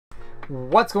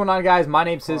What's going on, guys? My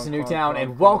name's Citizen Newtown,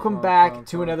 and welcome back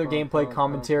to another gameplay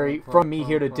commentary from me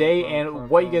here today. And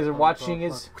what you guys are watching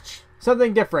is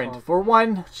something different. For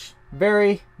one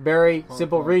very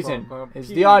simple reason, is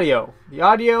the audio. The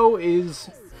audio is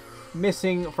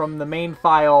missing from the main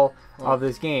file of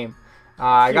this game.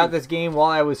 I got this game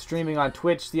while I was streaming on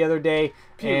Twitch the other day,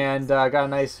 and got a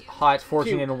nice hot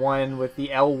 14-1 with the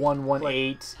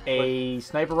L118, a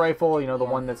sniper rifle, you know, the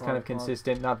one that's kind of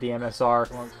consistent, not the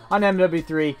MSR, on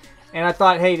MW3. And I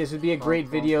thought, hey, this would be a great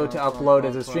video to upload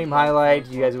as a stream highlight.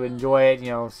 You guys would enjoy it,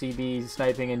 you know, CB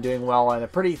sniping and doing well in a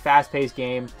pretty fast-paced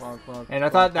game. And I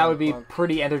thought that would be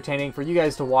pretty entertaining for you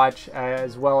guys to watch,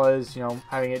 as well as, you know,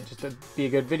 having it just to be a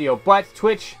good video. But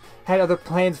Twitch had other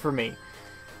plans for me.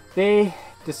 They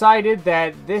decided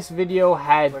that this video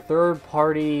had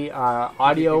third-party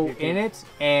audio in it,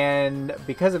 and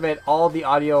because of it, all the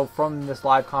audio from this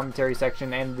live commentary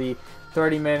section and the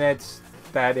 30 minutes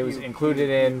that it was included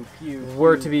in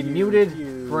were to be muted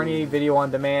for any video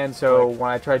on demand. So when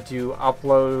I tried to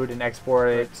upload and export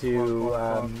it to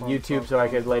YouTube so I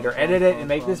could later edit it and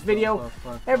make this video,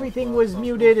 everything was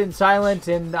muted and silent,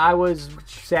 and I was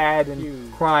sad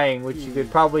and crying, which you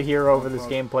could probably hear over this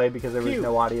gameplay because there was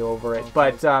no audio over it.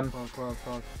 But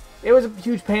it was a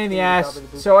huge pain in the ass,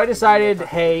 so I decided,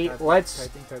 hey, let's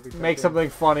make something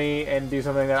funny and do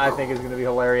something that I think is going to be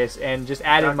hilarious, and just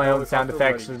add in my own sound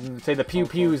effects, and say the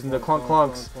pew-pews and the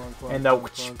clunk-clunks, and the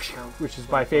which is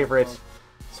my favorite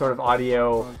sort of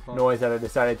audio noise that I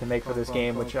decided to make for this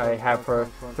game, which I have for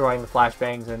throwing the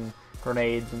flashbangs and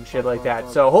grenades and shit like that.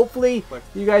 So hopefully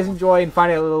you guys enjoy and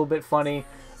find it a little bit funny.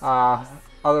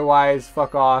 Otherwise,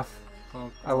 fuck off.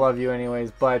 I love you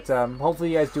anyways, but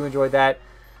hopefully you guys do enjoy that.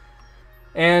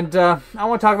 And I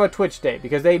want to talk about Twitch Day,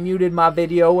 because they muted my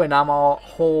video and I'm a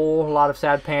whole lot of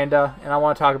sad panda, and I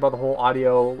want to talk about the whole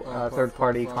audio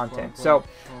third-party content. So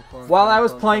while I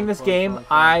was playing this game,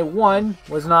 I, one,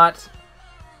 was not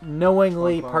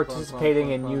knowingly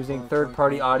participating in using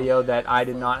third-party audio that I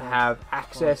did not have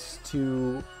access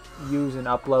to use and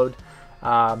upload.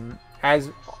 As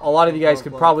a lot of you guys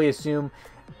could probably assume,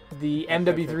 the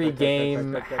MW3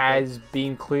 game has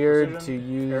been cleared to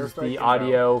use the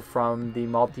audio from the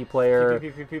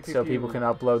multiplayer, so people can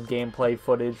upload gameplay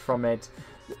footage from it.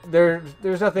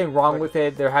 There's nothing wrong with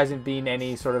it. There hasn't been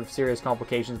any sort of serious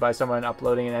complications by someone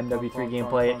uploading an MW3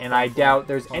 gameplay, and I doubt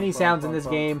there's any sounds in this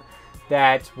game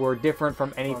that were different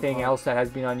from anything else that has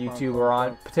been on YouTube or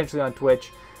on potentially on Twitch.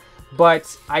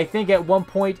 But I think at one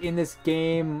point in this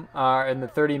game, in the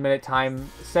 30-minute time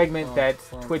segment that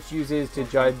Twitch uses to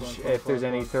judge if there's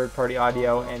any third-party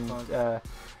audio, and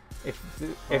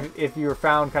if you're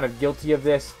found kind of guilty of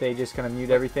this, they just kind of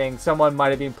mute everything. Someone might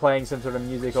have been playing some sort of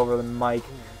music over the mic,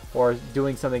 or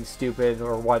doing something stupid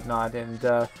or whatnot,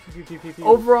 and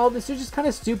overall this is just kind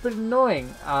of stupid and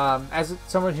annoying. As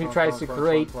someone who tries to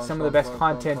create some of the best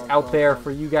content out there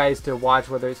for you guys to watch,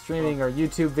 whether it's streaming or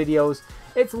YouTube videos,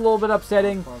 it's a little bit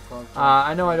upsetting.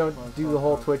 I know I don't do the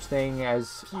whole Twitch thing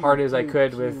as hard as I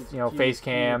could with, you know, face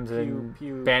cams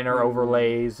and banner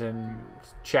overlays and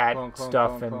chat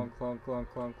stuff and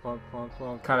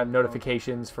kind of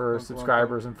notifications for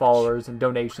subscribers and followers and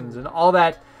donations and all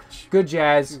that good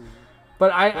jazz.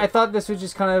 But I thought this was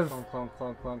just kind of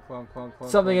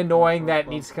something annoying that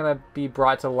needs to kind of be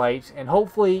brought to light. And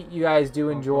hopefully you guys do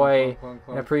enjoy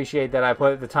and appreciate that I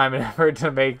put the time and effort to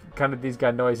make kind of these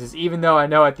gun noises. Even though I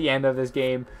know at the end of this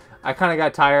game, I kind of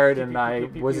got tired and I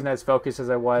wasn't as focused as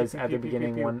I was at the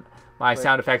beginning when my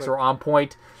sound effects were on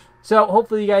point. So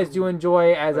hopefully you guys do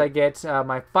enjoy as I get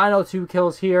my final 2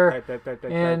 kills here,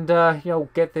 and you know,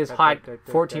 get this hot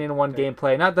 14-1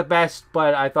 gameplay. Not the best,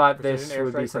 but I thought this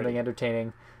would be something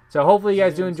entertaining. So hopefully you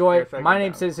guys do enjoy. My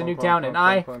name's Citizen Newtown, and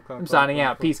I am signing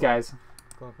out. Peace, guys.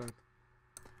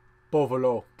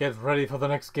 Buffalo, get ready for the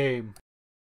next game.